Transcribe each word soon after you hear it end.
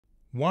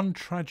One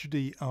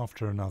tragedy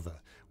after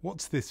another.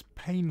 What's this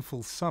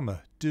painful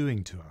summer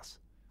doing to us?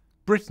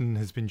 Britain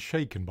has been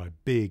shaken by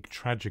big,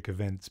 tragic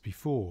events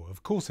before.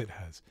 Of course it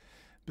has.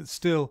 But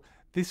still,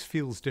 this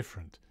feels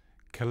different.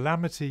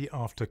 Calamity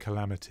after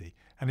calamity,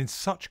 and in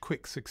such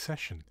quick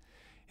succession.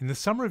 In the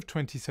summer of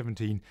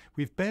 2017,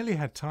 we've barely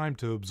had time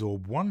to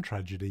absorb one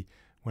tragedy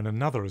when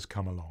another has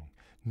come along,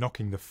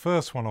 knocking the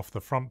first one off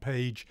the front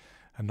page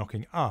and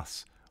knocking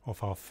us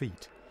off our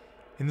feet.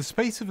 In the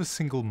space of a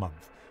single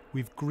month,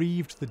 we've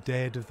grieved the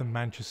dead of the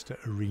Manchester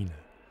Arena,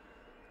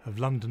 of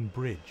London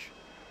Bridge,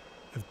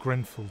 of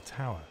Grenfell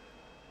Tower,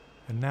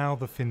 and now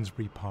the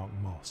Finsbury Park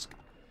Mosque.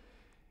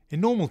 In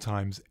normal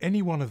times,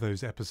 any one of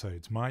those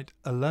episodes might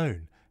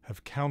alone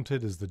have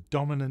counted as the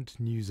dominant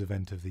news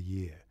event of the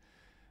year,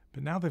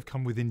 but now they've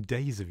come within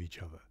days of each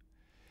other.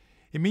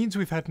 It means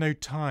we've had no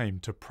time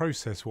to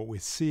process what we're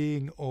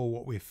seeing or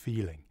what we're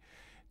feeling.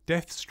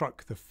 Death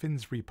struck the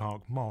Finsbury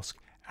Park Mosque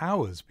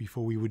hours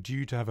before we were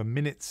due to have a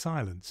minute's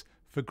silence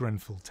for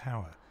Grenfell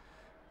Tower.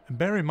 And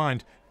bear in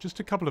mind, just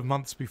a couple of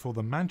months before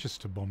the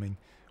Manchester bombing,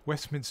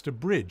 Westminster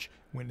Bridge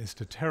witnessed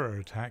a terror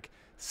attack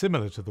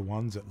similar to the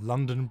ones at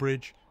London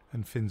Bridge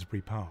and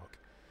Finsbury Park.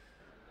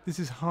 This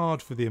is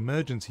hard for the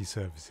emergency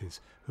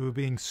services, who are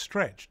being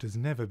stretched as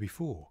never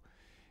before.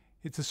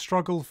 It's a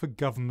struggle for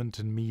government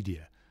and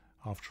media.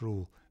 After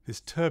all,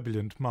 this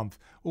turbulent month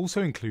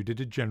also included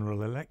a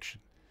general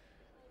election.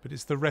 But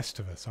it's the rest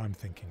of us I'm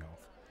thinking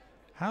of.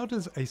 How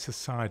does a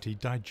society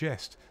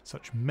digest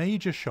such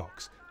major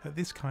shocks at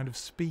this kind of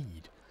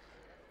speed?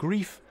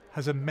 Grief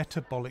has a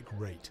metabolic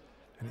rate,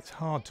 and it's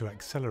hard to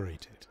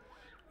accelerate it.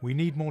 We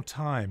need more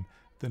time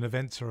than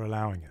events are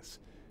allowing us.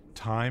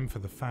 Time for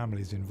the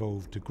families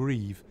involved to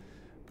grieve,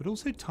 but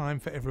also time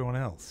for everyone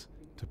else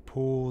to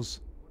pause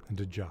and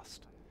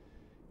adjust.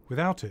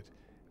 Without it,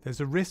 there's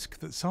a risk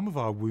that some of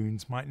our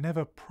wounds might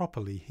never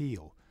properly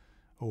heal,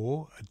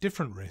 or a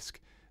different risk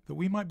that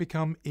we might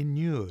become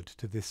inured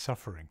to this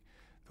suffering,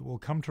 that we'll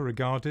come to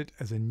regard it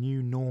as a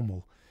new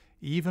normal,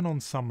 even on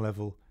some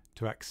level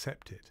to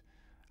accept it.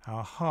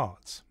 Our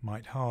hearts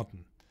might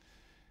harden.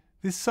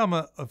 This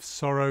summer of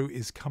sorrow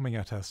is coming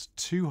at us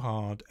too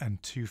hard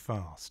and too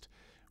fast.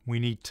 We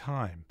need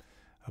time.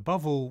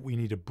 Above all, we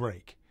need a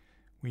break.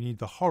 We need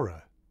the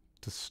horror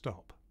to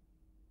stop.